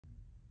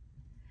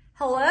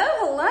Hello,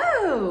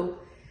 hello.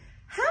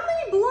 How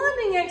many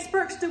blonding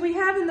experts do we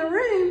have in the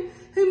room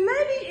who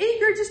may be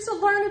eager just to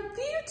learn a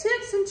few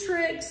tips and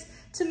tricks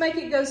to make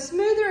it go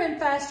smoother and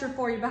faster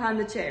for you behind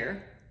the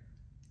chair?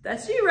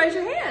 That's you, raise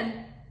your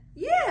hand.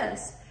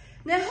 Yes.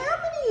 Now,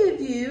 how many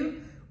of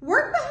you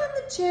work behind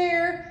the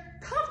chair,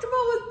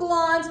 comfortable with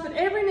blondes, but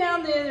every now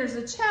and then there's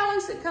a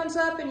challenge that comes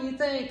up and you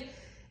think,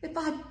 if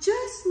I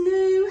just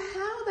knew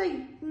how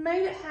they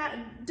made it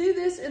do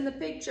this in the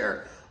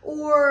picture,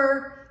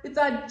 or if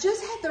I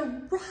just had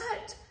the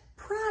right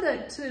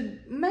product to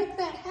make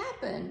that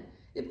happen.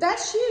 If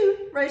that's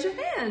you, raise your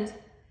hand.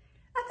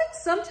 I think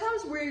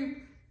sometimes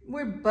we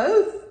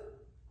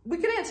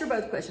can answer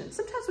both questions.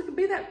 Sometimes we can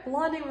be that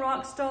blonding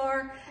rock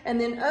star, and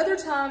then other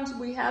times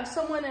we have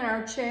someone in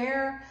our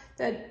chair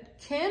that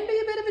can be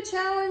a bit of a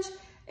challenge,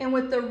 and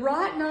with the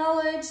right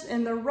knowledge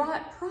and the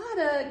right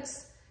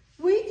products,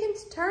 we can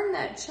turn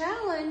that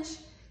challenge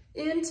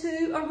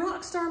into a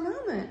rock star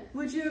moment.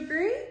 Would you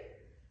agree?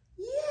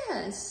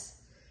 Yes.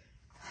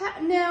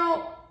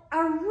 Now,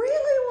 I really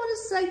want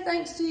to say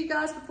thanks to you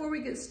guys before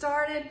we get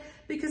started,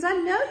 because I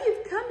know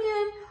you've come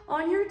in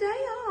on your day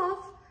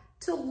off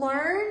to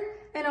learn,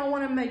 and I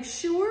want to make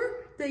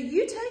sure that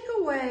you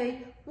take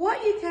away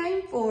what you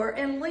came for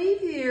and leave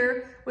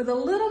here with a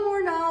little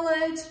more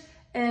knowledge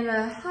and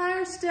a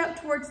higher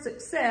step towards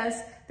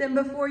success than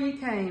before you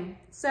came.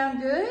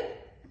 Sound good?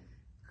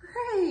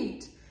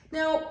 Great.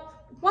 Now,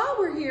 while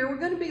we're here, we're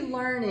going to be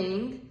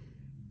learning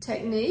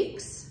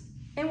techniques,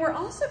 and we're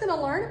also going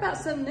to learn about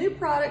some new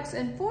products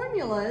and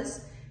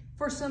formulas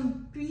for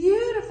some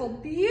beautiful,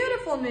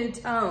 beautiful new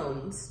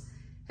tones.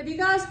 Have you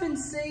guys been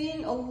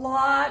seeing a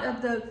lot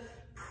of the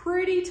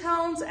pretty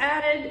tones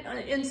added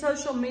in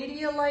social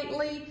media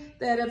lately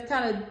that have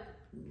kind of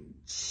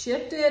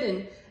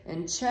shifted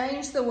and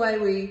changed the way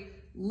we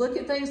look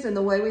at things and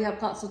the way we have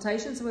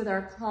consultations with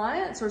our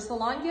clients or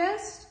salon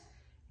guests?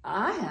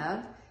 I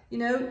have. You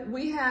know,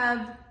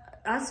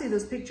 I see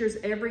those pictures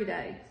every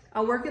day.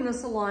 I work in the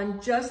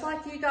salon just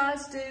like you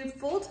guys do,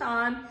 full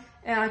time,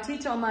 and I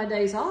teach on my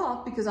days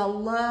off because I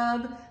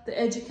love the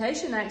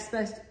education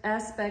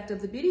aspect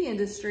of the beauty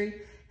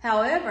industry.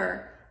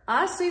 However,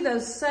 I see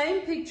those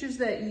same pictures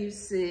that you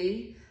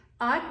see.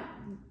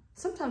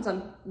 Sometimes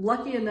I'm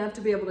lucky enough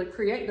to be able to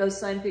create those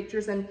same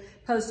pictures and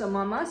post them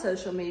on my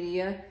social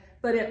media,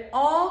 but it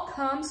all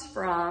comes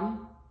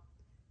from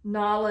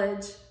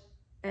knowledge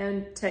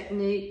and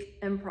technique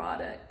and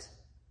product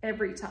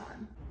every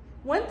time.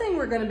 One thing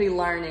we're going to be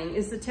learning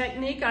is the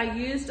technique I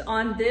used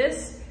on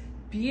this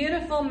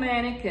beautiful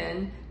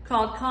mannequin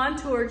called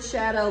contoured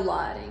shadow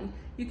lighting.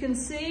 You can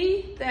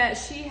see that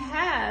she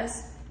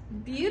has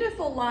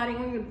beautiful lighting.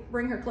 I'm going to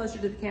bring her closer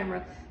to the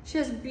camera. She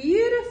has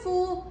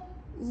beautiful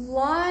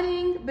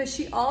lighting, but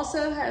she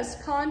also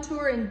has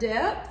contour and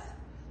depth.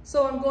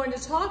 So I'm going to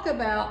talk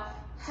about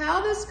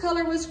how this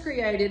color was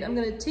created. I'm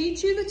going to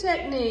teach you the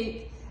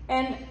technique,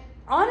 and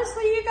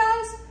honestly, you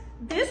guys,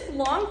 this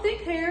long, thick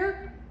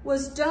hair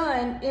was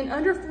done in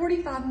under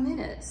 45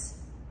 minutes.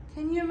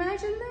 Can you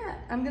imagine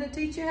that? I'm gonna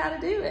teach you how to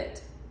do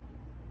it.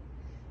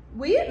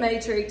 We at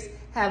Matrix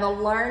have a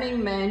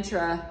learning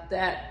mantra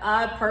that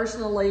I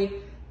personally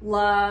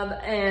love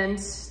and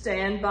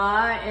stand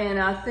by,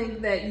 and I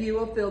think that you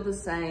will feel the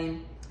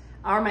same.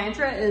 Our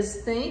mantra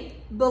is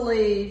think,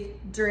 believe,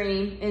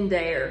 dream, and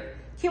dare.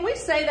 Can we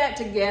say that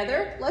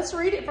together? Let's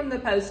read it from the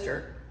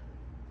poster.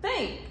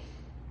 Think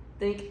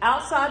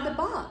outside the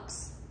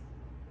box.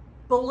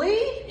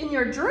 Believe in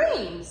your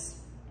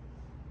dreams.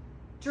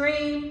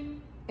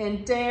 Dream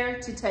and dare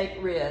to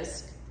take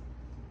risk.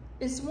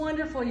 It's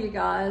wonderful, you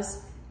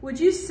guys. Would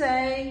you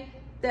say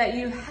that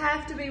you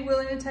have to be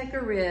willing to take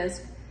a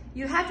risk?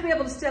 You have to be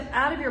able to step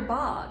out of your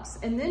box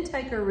and then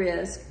take a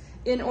risk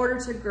in order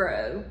to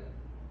grow.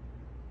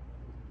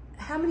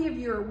 How many of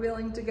you are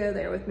willing to go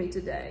there with me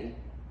today?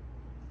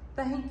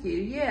 Thank you,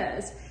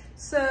 yes.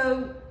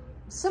 So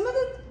some of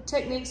the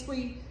techniques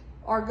we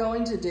are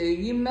going to do,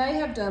 you may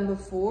have done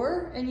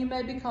before and you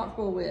may be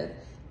comfortable with,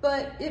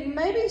 but it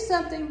may be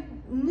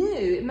something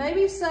new. It may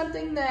be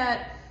something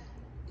that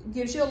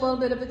gives you a little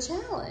bit of a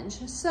challenge.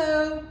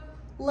 So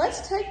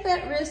let's take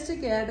that risk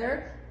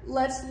together.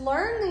 Let's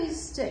learn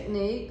these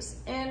techniques,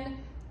 and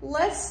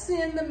let's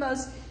send the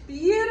most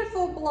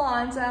beautiful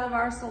blondes out of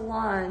our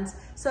salons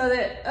so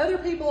that other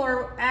people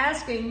are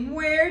asking,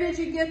 where did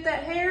you get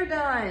that hair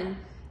done?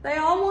 They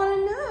all want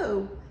to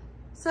know.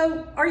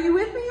 So are you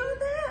with me on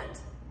that?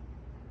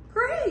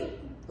 Great,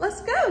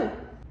 let's go.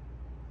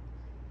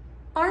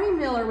 Arnie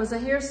Miller was a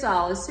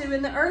hairstylist who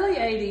in the early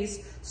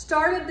 80s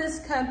started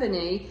this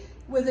company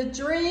with a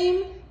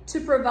dream to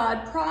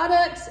provide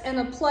products and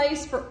a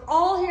place for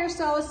all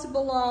hairstylists to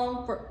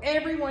belong, for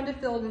everyone to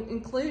feel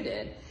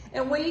included.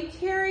 And we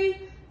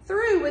carry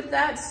through with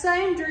that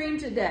same dream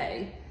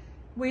today.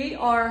 We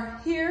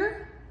are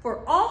here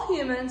for all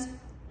humans,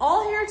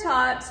 all hair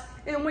types,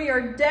 and we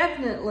are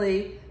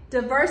definitely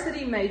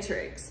Diversity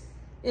Matrix.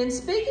 And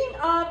speaking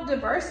of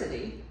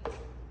diversity,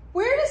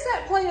 where does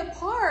that play a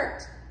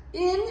part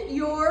in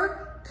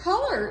your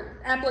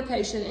color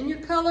application, in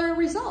your color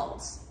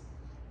results?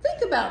 Think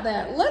think about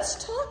that.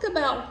 Let's talk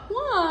about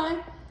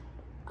why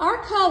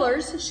our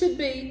colors should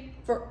be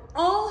for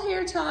all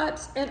hair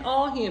types and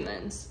all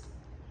humans.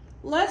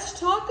 Let's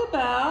talk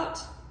about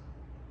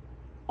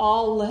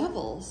all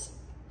levels.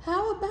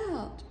 How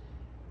about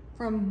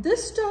from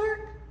this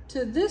dark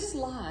to this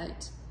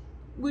light?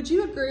 Would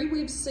you agree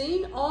we've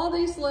seen all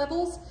these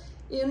levels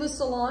in the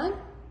salon?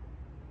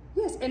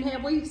 Yes, and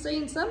have we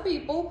seen some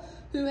people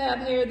who have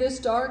hair this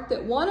dark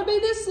that want to be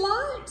this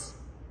light?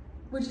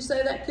 Would you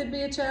say that could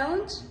be a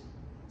challenge?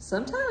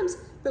 Sometimes,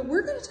 but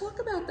we're going to talk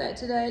about that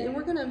today, and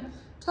we're going to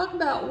talk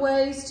about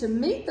ways to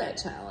meet that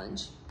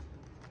challenge.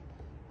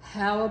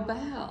 How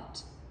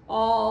about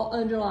all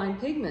underlying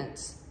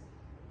pigments?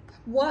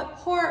 What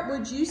part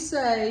would you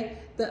say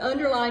the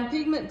underlying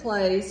pigment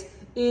plays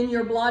in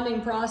your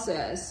blonding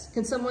process?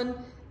 Can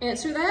someone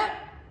answer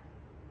that?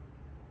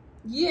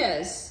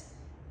 Yes,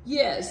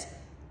 yes.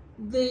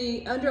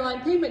 The underlying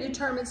pigment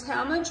determines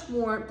how much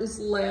warmth is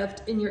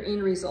left in your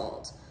end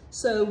result.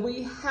 So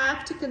we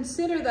have to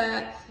consider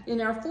that in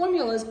our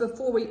formulas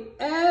before we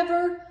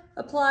ever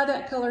apply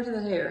that color to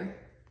the hair.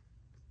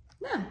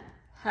 Now,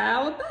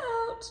 how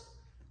about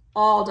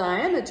all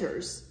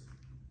diameters?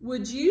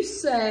 Would you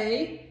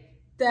say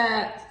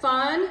that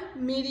fine,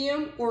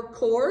 medium, or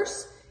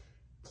coarse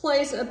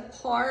plays a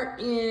part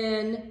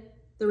in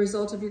the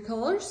result of your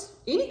colors?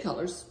 Any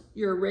colors,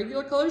 your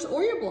regular colors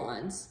or your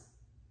blondes?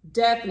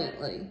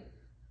 Definitely.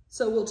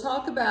 So we'll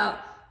talk about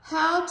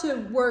how to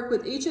work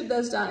with each of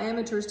those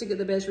diameters to get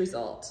the best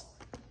results.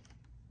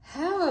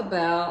 How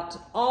about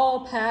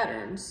all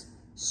patterns?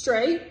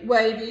 Straight,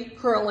 wavy,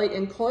 curly,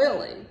 and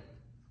coily.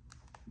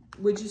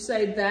 Would you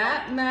say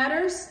that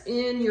matters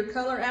in your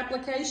color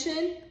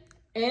application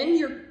and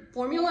your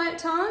formula at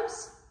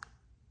times?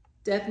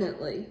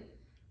 Definitely.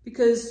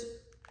 Because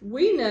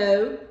we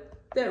know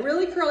that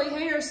really curly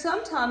hair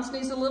sometimes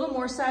needs a little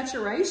more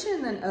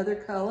saturation than other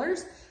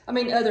colors.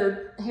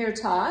 Other hair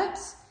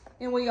types.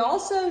 And we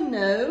also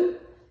know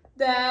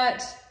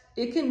that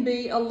it can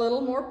be a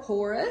little more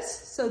porous.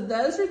 So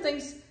those are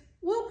things,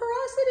 well,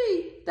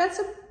 porosity, that's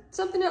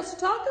something else to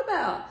talk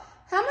about.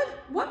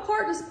 What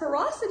part does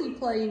porosity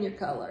play in your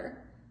color?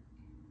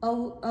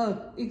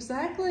 Oh,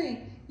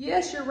 exactly.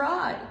 Yes, you're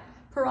right.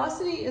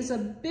 Porosity is a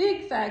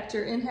big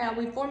factor in how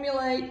we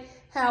formulate,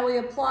 how we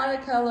apply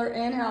the color,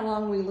 and how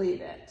long we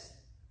leave it.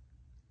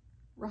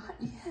 Right,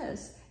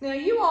 yes. Now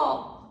you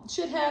all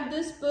should have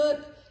this book.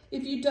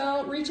 If you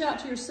don't, reach out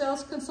to your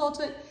sales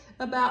consultant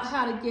about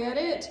how to get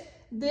it.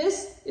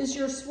 This is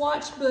your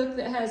swatch book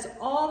that has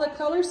all the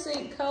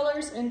ColorSync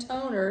colors and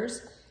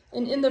toners.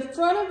 And in the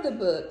front of the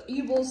book,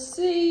 you will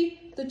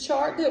see the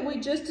chart that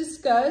we just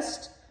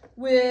discussed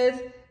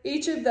with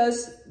each of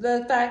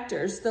the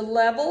factors, the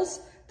levels,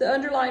 the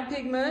underlying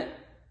pigment,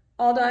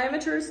 all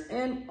diameters,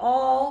 and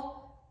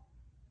all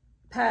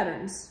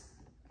patterns.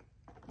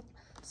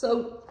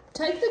 So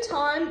take the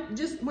time,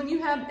 just when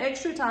you have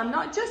extra time,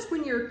 not just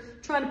when you're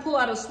trying to pull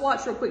out a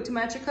swatch real quick to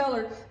match a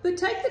color, but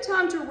take the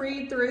time to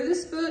read through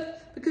this book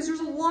because there's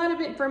a lot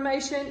of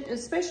information,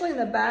 especially in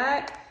the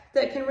back,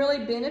 that can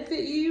really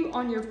benefit you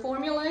on your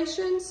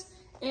formulations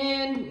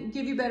and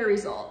give you better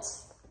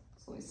results.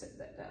 So let me set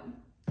that down.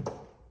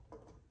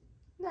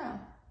 Now,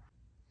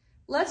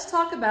 let's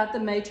talk about the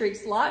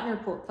Matrix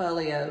Lightener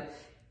portfolio.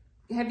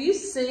 Have you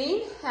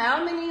seen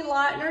how many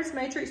lighteners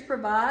Matrix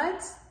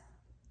provides?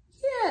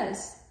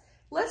 Yes.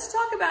 Let's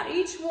talk about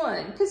each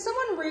one. Could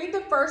someone read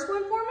the first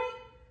one for me?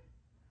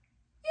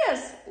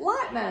 Yes,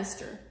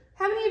 Lightmaster.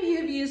 How many of you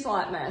have used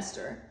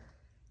Lightmaster?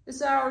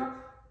 It's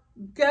our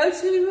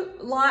go-to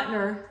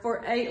lightener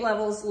for 8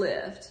 levels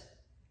lift.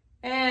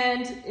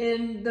 And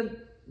in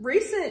the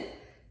recent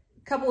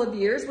couple of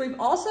years, we've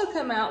also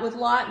come out with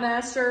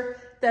Lightmaster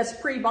that's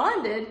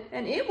pre-bonded,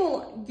 and it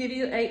will give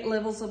you 8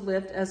 levels of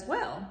lift as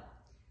well.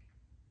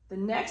 The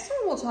next one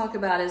we'll talk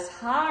about is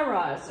High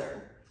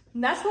Riser.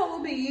 And that's what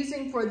we'll be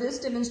using for this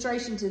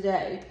demonstration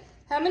today.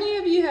 How many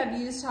of you have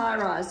used High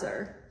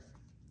Riser?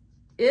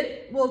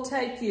 It will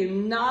take you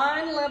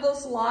 9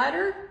 levels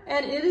lighter,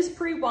 and it is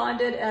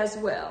pre-bonded as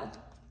well.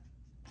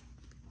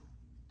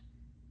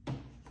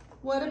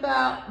 What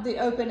about the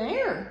Open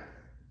Air?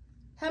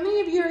 How many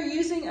of you are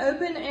using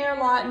Open Air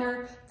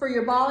Lightener for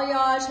your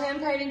balayage,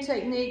 hand painting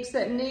techniques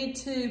that need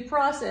to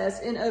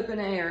process in open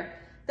air?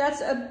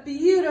 That's a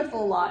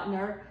beautiful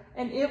lightener.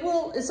 And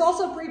it's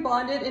also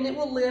pre-bonded, and it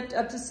will lift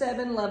up to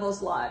 7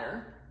 levels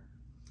lighter.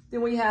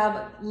 Then we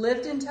have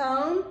Lift and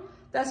Tone.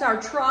 That's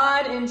our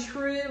tried and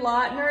true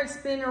lightener. It's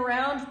been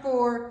around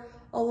for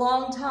a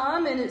long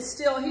time, and it's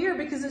still here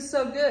because it's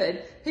so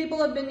good. People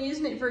have been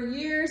using it for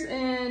years,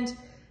 and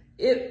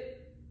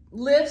it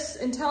lifts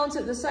and tones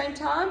at the same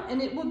time,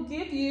 and it will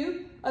give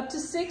you up to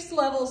 6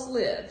 levels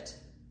lift.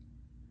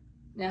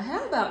 Now,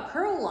 how about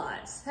Curl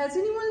Lights? Has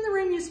anyone in the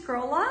room used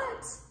Curl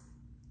Lights?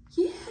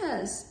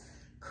 Yes.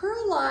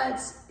 Curl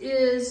Lights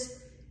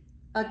is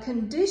a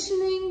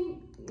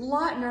conditioning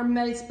lightener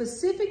made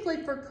specifically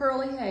for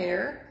curly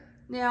hair.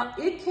 Now,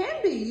 it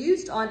can be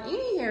used on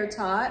any hair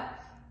type.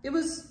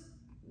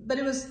 But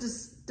it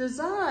was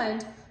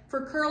designed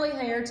for curly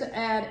hair to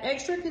add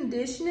extra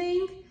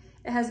conditioning.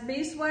 It has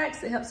beeswax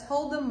that helps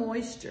hold the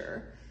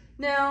moisture.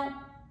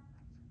 Now,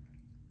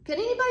 can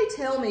anybody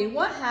tell me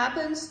what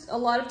happens a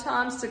lot of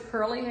times to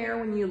curly hair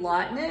when you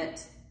lighten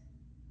it?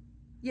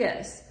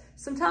 Yes,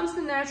 sometimes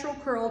the natural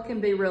curl can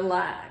be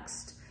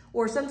relaxed,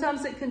 or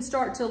sometimes it can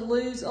start to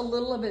lose a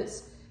little of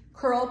its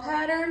curl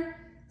pattern.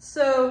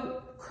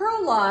 So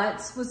Curl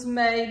Lights was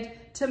made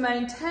to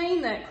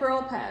maintain that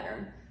curl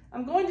pattern.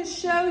 I'm going to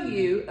show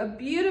you a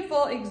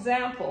beautiful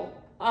example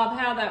of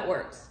how that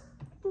works.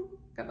 Ooh,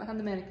 got behind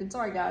the mannequin,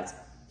 sorry guys.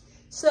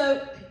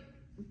 So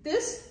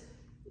this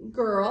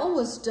girl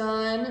was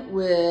done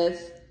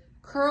with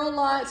Curl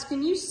Lights.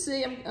 Can you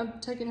see? I'm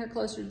taking her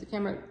closer to the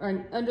camera,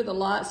 or under the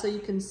light so you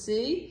can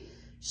see.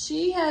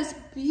 She has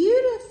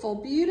beautiful,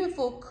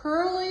 beautiful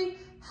curly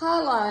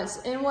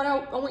highlights. And what I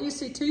want you to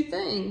see two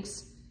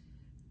things.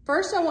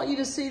 First, I want you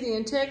to see the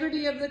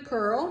integrity of the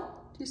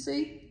curl. Do you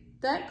see?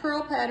 That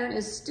curl pattern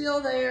is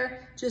still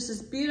there, just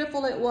as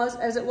beautiful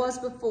as it was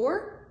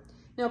before.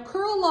 Now,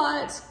 Curl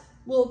Lights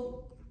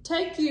will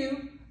take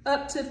you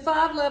up to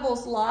 5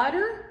 levels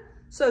lighter.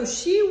 So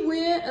she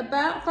went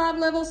about 5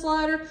 levels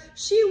lighter.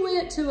 She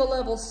went to a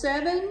level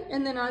 7,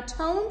 and then I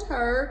toned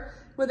her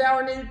with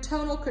our new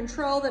tonal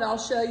control that I'll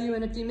show you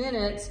in a few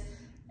minutes.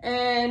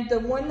 And the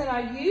one that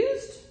I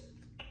used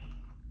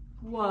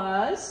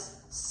was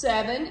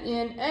 7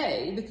 in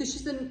A, because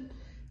she's the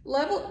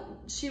level,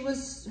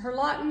 her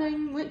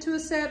lightening went to a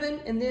 7,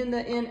 and then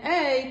the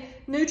NA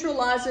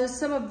neutralizes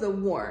some of the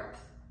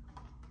warmth.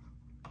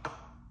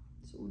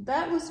 So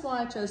that was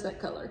why I chose that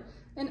color.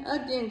 And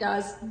again,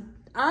 guys,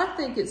 I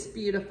think it's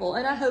beautiful,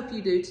 and I hope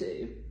you do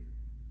too.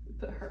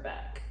 Put her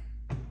back.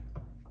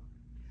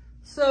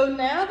 So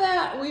now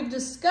that we've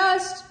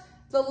discussed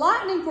the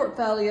lightening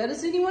portfolio,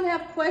 does anyone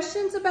have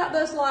questions about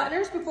those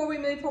lighteners before we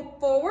move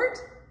forward?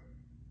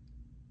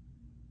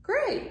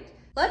 Great.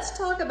 Let's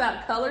talk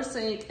about Color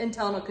Sync and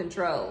tonal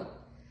control.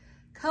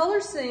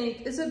 Color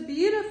Sync is a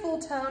beautiful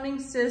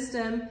toning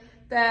system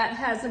that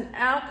has an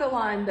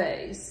alkaline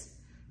base.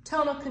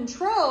 Tonal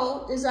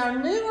control is our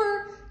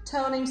newer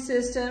toning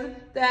system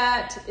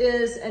that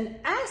is an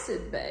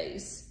acid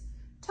base.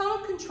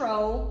 Tonal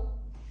control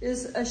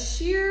is a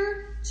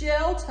sheer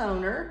gel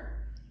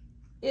toner.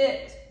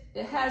 It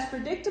has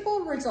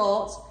predictable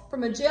results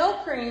from a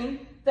gel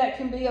cream that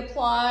can be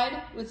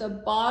applied with a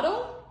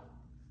bottle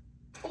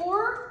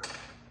or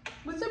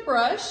with a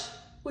brush,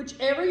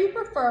 whichever you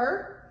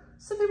prefer.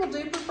 Some people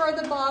do prefer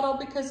the bottle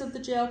because of the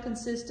gel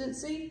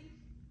consistency.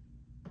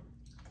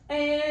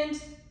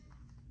 And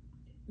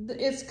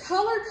it's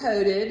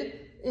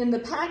color-coded in the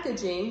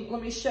packaging,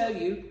 let me show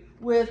you,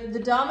 with the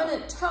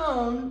dominant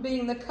tone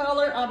being the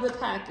color of the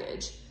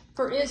package.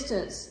 For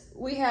instance,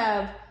 we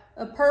have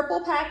a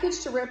purple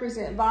package to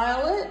represent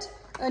violet,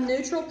 a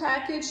neutral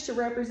package to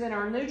represent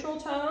our neutral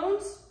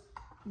tones,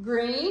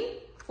 green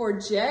for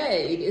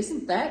jade.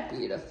 Isn't that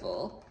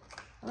beautiful?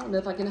 I don't know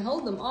if I can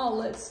hold them all.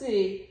 Let's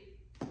see.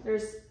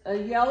 There's a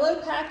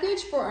yellow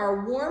package for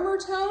our warmer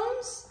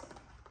tones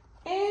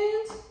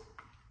and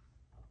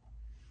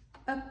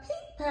a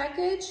pink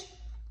package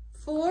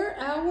for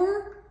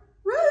our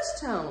rose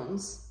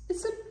tones.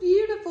 It's a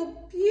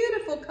beautiful,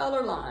 beautiful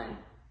color line.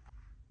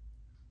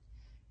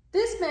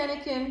 This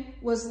mannequin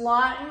was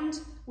lightened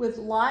with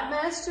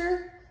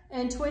Lightmaster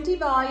and 20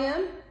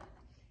 volume.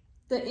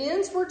 The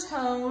ends were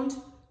toned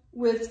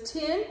with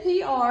 10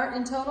 PR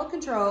in tonal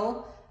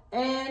control,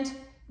 and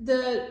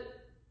the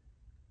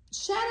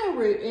shadow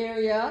root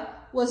area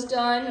was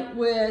done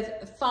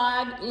with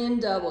 5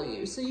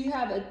 NW. So you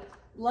have a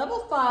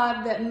level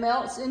 5 that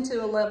melts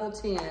into a level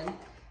 10.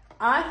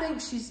 I think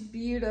she's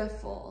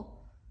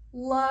beautiful.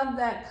 Love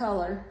that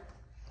color.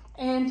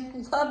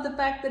 And love the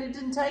fact that it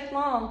didn't take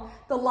long.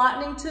 The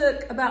lightening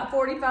took about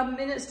 45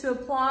 minutes to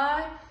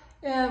apply.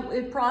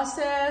 It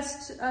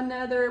processed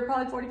another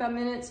probably 45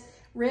 minutes.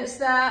 Rinse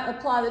that,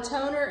 apply the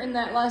toner, and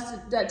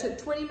that took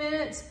 20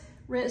 minutes.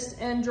 Rinsed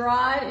and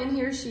dried, and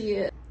here she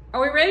is.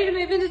 Are we ready to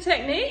move into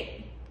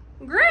technique?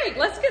 Great,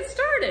 let's get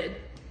started.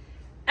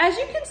 As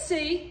you can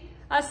see,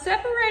 I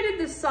separated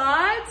the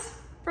sides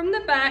from the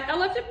back. I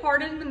left it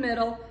parted in the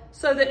middle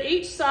so that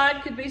each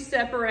side could be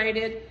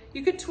separated.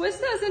 You could twist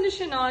those into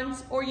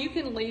chenons, or you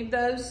can leave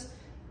those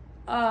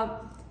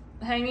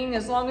hanging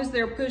as long as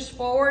they're pushed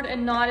forward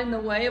and not in the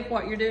way of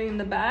what you're doing in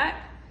the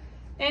back.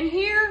 And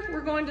here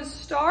we're going to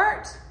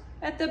start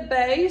at the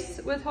base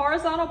with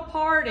horizontal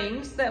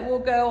partings that will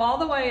go all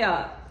the way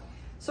up.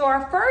 So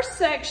our first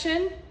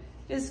section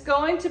is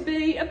going to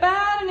be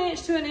about 1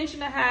 inch to 1.5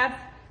 inches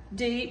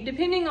deep,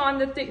 depending on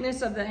the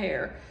thickness of the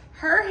hair.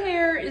 Her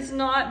hair is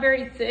not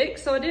very thick,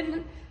 so I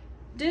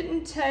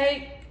didn't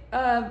take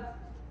a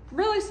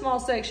really small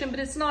section, but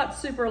it's not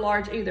super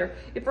large either.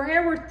 If her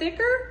hair were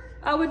thicker,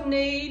 I would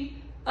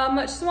need a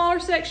much smaller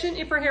section.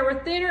 If her hair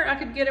were thinner, I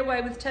could get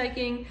away with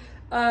taking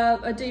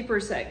a deeper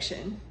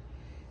section.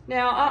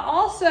 Now, I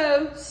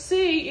also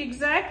see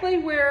exactly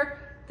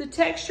where the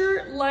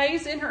texture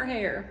lays in her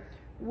hair.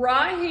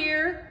 Right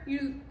here,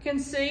 you can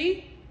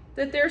see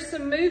that there's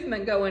some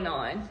movement going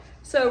on.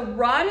 So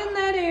right in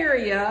that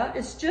area,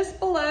 it's just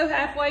below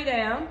halfway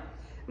down.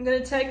 I'm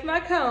gonna take my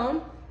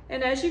comb,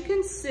 and as you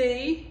can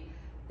see,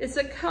 it's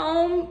a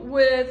comb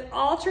with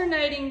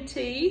alternating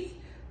teeth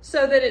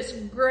so that it's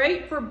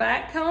great for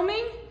back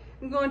combing.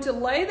 I'm going to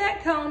lay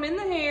that comb in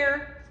the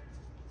hair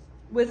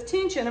with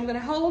tension. I'm gonna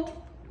hold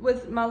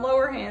with my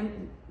lower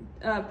hand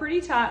pretty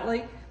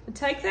tightly, and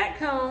take that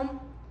comb,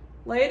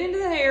 lay it into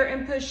the hair,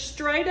 and push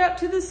straight up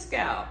to the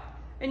scalp.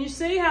 And you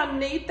see how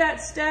neat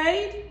that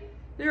stayed?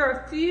 There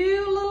are a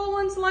few little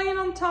ones laying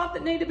on top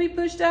that need to be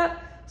pushed up.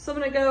 So I'm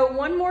gonna go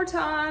one more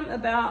time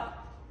about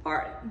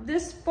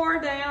this far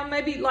down,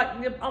 maybe like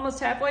almost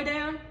halfway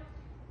down.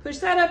 Push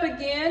that up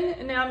again,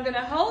 and now I'm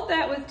gonna hold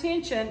that with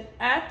tension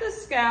at the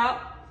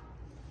scalp.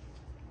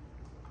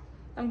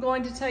 I'm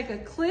going to take a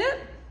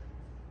clip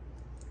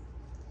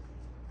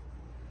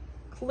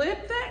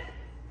that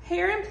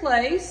hair in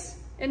place,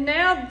 and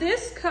now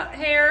this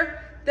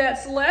hair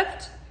that's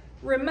left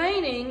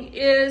remaining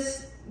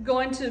is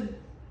going to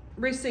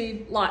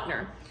receive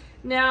lightener.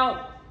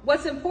 Now,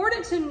 what's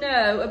important to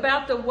know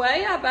about the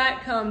way I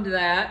back combed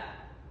that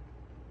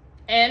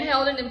and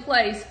held it in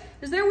place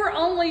is there were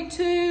only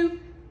 2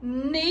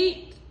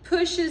 neat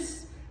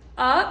pushes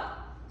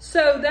up,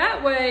 so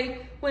that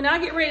way when I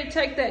get ready to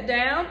take that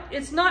down,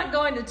 it's not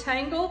going to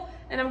tangle,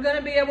 and I'm going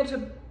to be able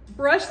to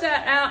brush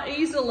that out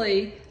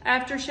easily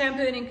after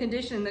shampooing and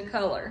conditioning the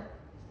color.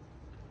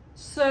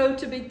 So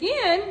to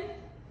begin,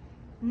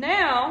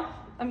 now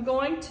I'm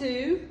going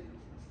to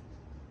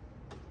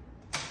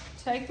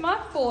take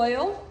my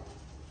foil,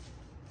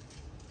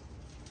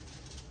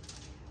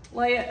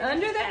 lay it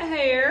under that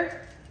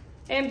hair,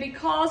 and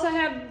because I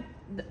have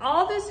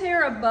all this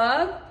hair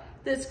above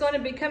that's going to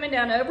be coming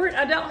down over it,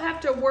 I don't have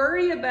to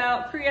worry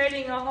about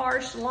creating a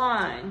harsh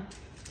line.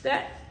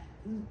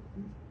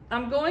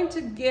 I'm going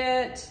to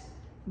get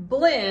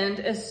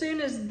blend as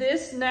soon as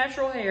this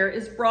natural hair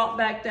is brought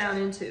back down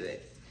into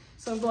it.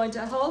 So I'm going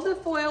to hold the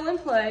foil in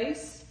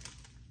place.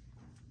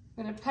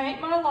 I'm going to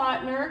paint my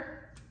lightener.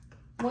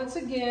 Once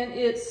again,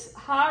 it's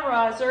High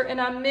Riser,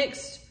 and I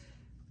mixed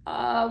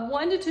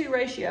 1-to-2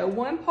 ratio,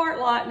 1 part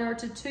lightener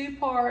to 2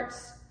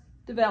 parts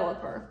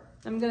developer.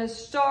 I'm going to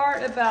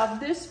start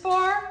about this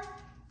far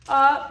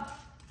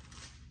up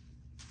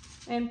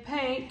and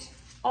paint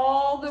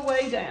all the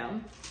way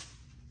down.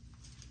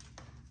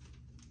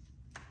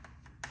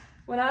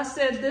 When I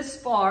said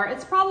this far,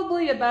 it's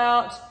probably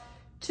about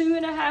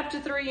 2.5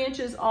 to 3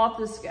 inches off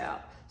the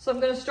scalp. So I'm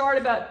going to start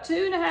about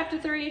 2.5 to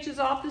 3 inches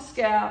off the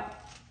scalp,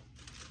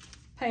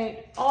 paint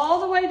all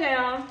the way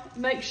down,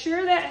 make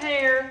sure that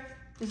hair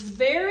is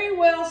very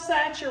well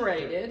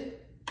saturated,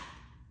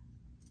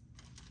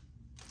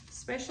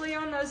 especially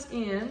on those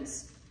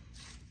ends.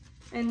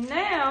 And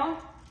now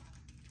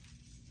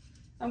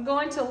I'm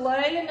going to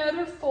lay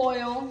another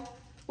foil.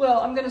 Well,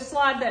 I'm going to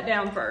slide that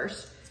down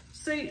first.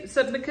 See,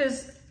 so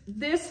because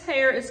this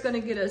hair is going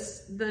to get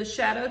us the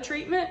shadow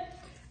treatment,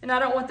 and I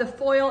don't want the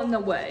foil in the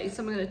way.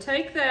 So I'm going to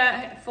take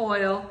that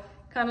foil,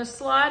 kind of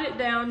slide it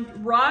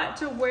down right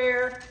to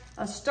where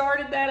I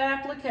started that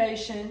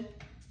application.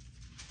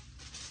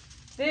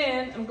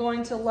 Then I'm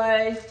going to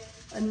lay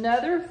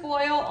another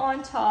foil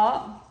on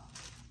top,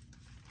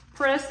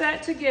 press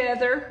that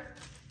together,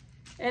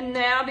 and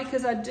now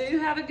because I do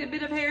have a good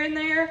bit of hair in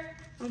there,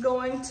 I'm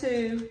going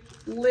to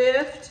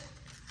lift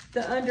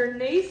the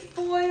underneath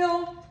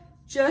foil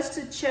just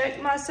to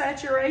check my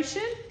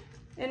saturation.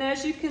 And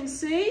as you can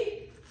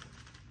see,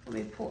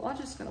 I'm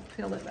just gonna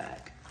peel it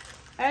back.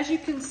 As you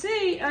can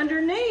see,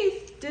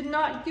 underneath did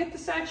not get the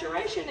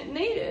saturation it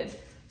needed.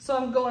 So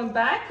I'm going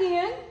back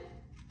in,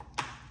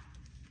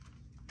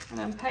 and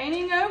I'm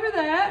painting over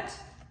that.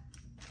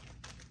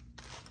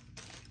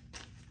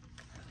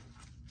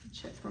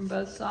 Check from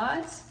both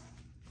sides.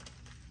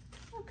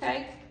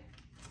 Okay.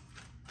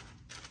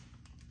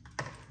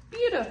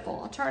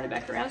 Beautiful. I'll turn it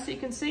back around so you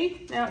can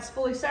see. Now it's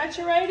fully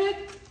saturated.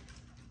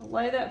 I'll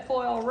lay that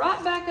foil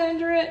right back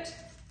under it.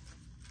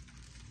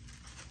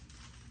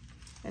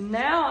 And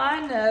now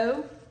I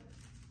know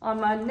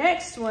on my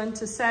next one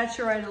to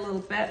saturate a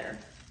little better,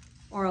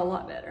 or a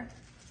lot better.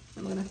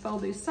 I'm going to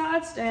fold these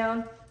sides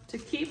down to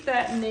keep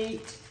that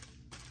neat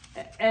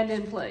and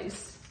in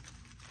place.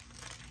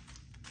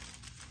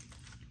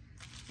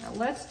 Now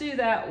let's do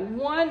that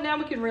one. Now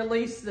we can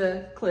release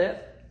the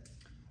clip.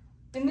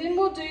 And then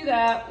we'll do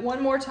that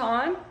one more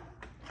time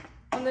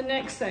on the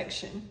next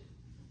section.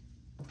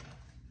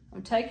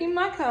 I'm taking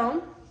my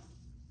comb.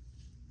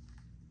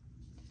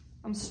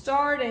 I'm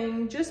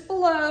starting just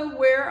below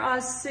where I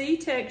see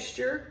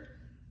texture.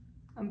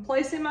 I'm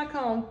placing my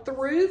comb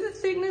through the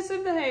thickness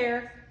of the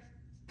hair,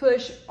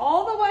 push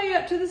all the way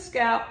up to the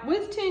scalp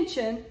with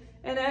tension,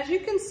 and as you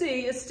can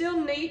see, it's still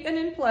neat and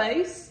in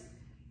place.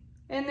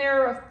 And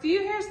there are a few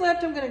hairs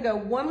left. I'm gonna go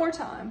one more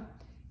time.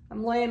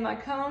 I'm laying my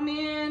comb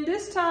in,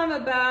 this time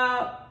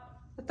about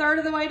 1/3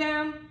 of the way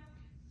down,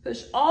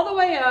 push all the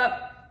way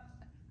up.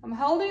 I'm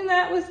holding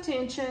that with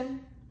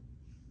tension.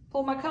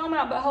 Pull my comb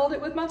out, but hold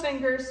it with my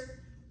fingers.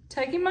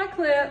 Taking my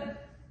clip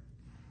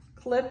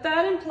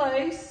that in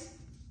place.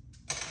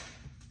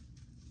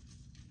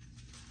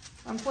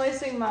 I'm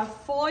placing my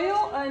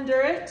foil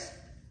under it.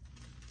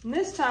 And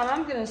this time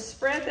I'm gonna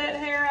spread that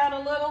hair out a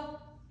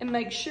little and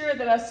make sure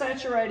that I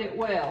saturate it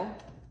well.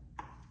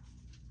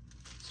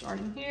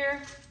 Starting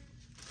here.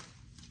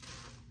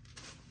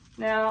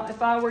 Now,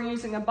 if I were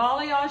using a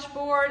balayage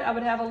board, I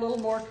would have a little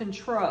more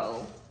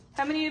control.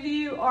 How many of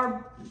you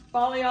are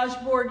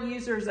balayage board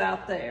users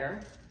out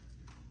there?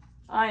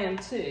 I am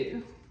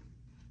too,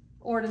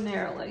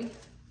 ordinarily.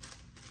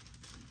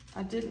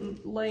 I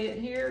didn't lay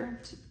it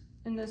here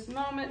in this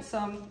moment, so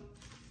I'm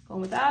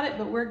going without it,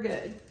 but we're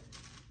good.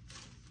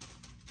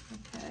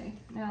 Okay,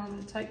 now I'm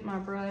gonna take my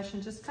brush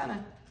and just kind of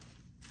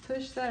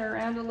push that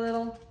around a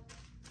little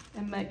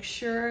and make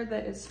sure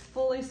that it's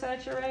fully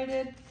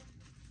saturated.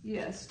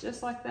 Yes,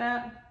 just like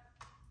that.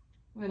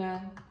 I'm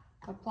gonna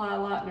apply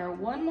lightener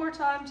one more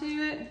time to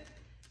it.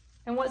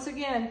 And once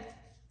again,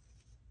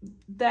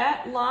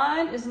 that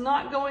line is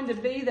not going to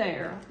be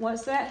there.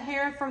 Once that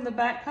hair from the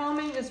back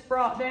combing is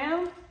brought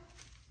down,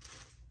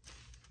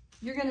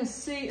 you're gonna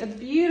see a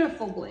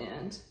beautiful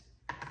blend.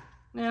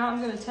 Now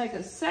I'm gonna take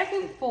a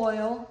second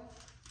foil,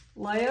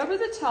 lay over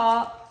the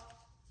top,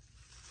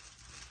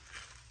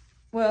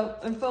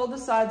 and fold the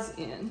sides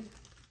in.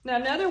 Now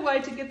another way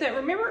to get that,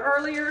 remember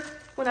earlier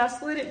when I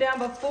slid it down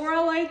before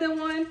I laid the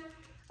one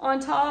on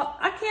top?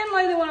 I can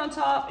lay the one on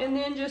top and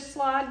then just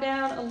slide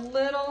down a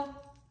little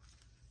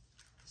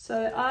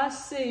so that I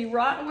see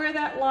right where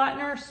that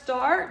lightener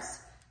starts,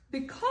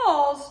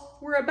 because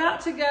we're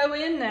about to go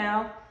in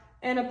now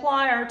and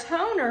apply our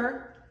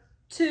toner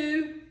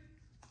to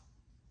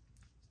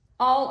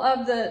all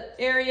of the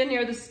area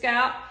near the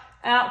scalp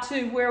out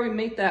to where we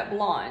meet that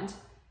blonde.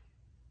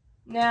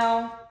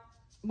 Now,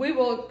 we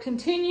will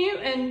continue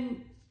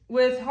and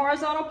with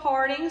horizontal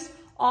partings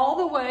all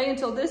the way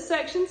until this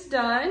section's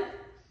done.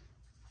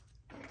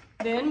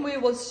 Then we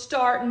will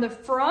start in the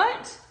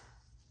front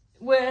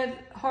with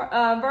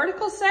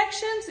vertical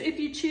sections if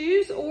you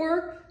choose,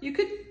 or you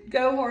could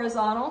go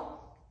horizontal.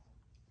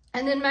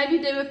 And then maybe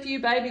do a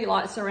few baby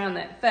lights around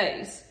that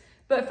face.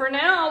 But for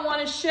now, I want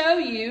to show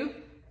you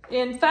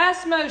in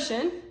fast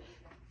motion,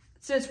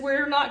 since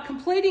we're not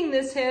completing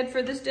this head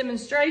for this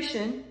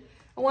demonstration,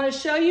 I want to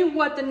show you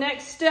what the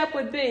next step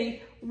would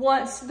be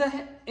once the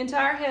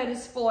entire head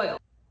is foiled.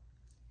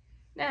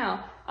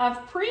 Now,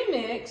 I've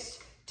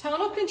pre-mixed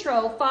Tonal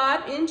Control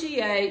 5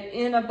 NG8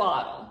 in a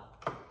bottle.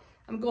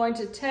 I'm going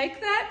to take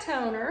that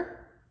toner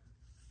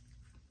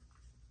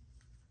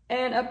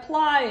and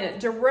apply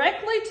it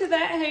directly to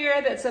that hair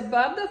that's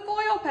above the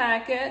foil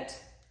packet.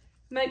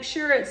 Make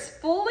sure it's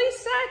fully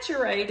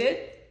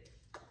saturated.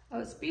 Oh,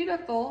 it's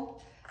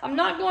beautiful. I'm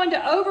not going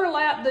to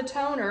overlap the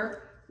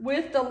toner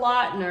with the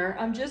lightener.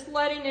 I'm just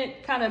letting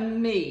it kind of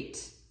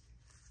meet.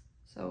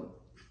 So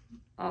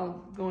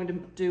I'm going to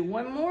do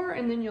one more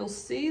and then you'll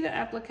see the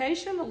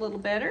application a little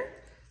better.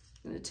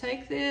 I'm going to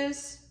take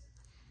this,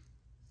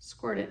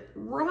 squirt it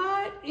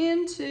right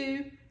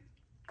into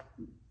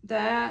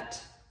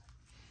that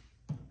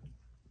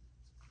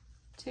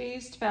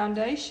teased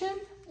foundation,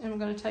 and I'm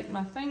going to take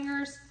my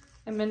fingers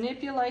and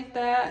manipulate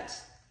that,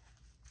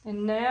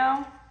 and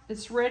now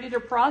it's ready to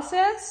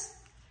process.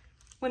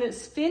 When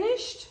it's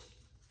finished,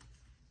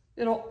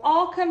 it'll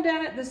all come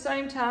down at the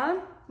same time.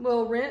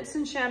 We'll rinse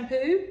and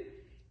shampoo,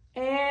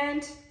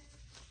 and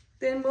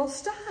then we'll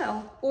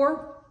style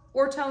or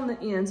tone the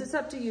ends. It's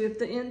up to you if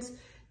the ends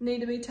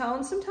need to be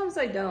toned. Sometimes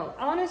they don't.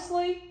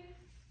 Honestly,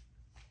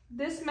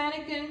 this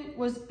mannequin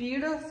was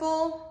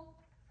beautiful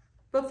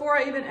before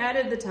I even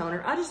added the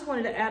toner. I just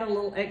wanted to add a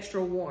little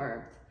extra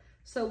warmth.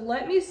 So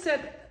let me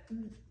set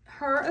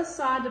her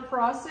aside to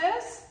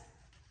process.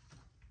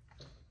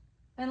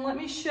 And let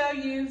me show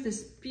you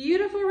this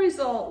beautiful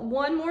result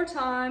one more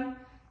time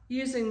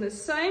using the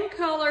same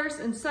colors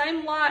and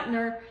same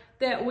lightener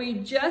that we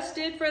just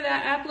did for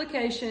that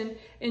application,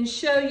 and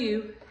show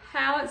you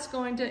how it's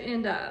going to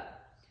end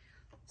up.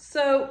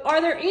 So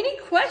are there any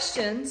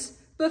questions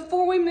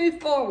before we move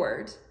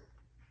forward?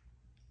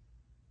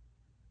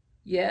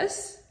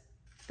 Yes,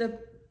 the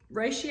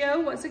ratio,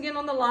 once again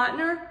on the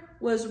lightener,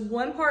 was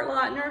 1 part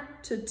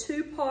lightener to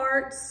 2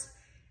 parts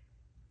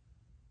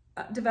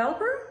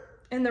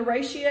developer, and the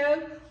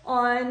ratio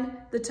on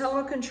the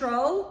tonal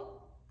control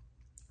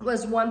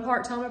was 1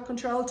 part tonal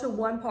control to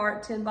 1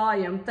 part 10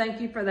 volume. Thank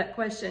you for that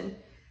question.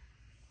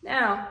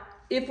 Now,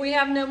 if we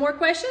have no more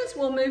questions,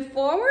 we'll move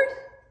forward.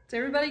 Is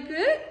everybody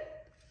good?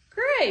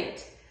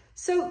 Great.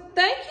 So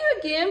thank you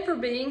again for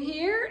being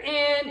here,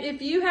 and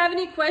if you have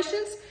any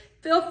questions,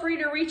 feel free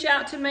to reach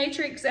out to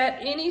Matrix at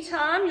any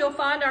time. You'll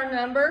find our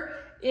number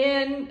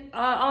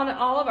on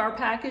all of our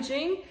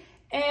packaging.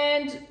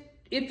 And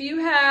if you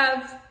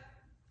have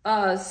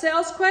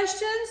sales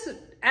questions,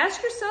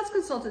 ask your sales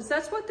consultants.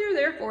 That's what they're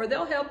there for.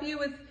 They'll help you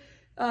with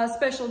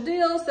special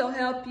deals. They'll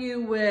help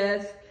you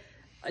with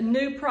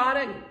new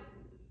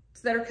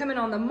products that are coming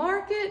on the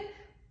market.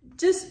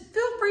 Just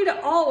feel free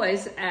to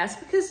always ask,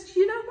 because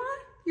you know what?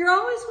 You're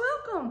always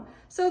welcome.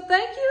 So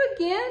thank you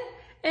again.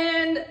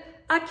 And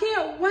I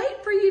can't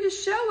wait for you to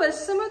show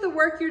us some of the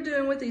work you're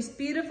doing with these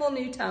beautiful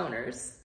new toners.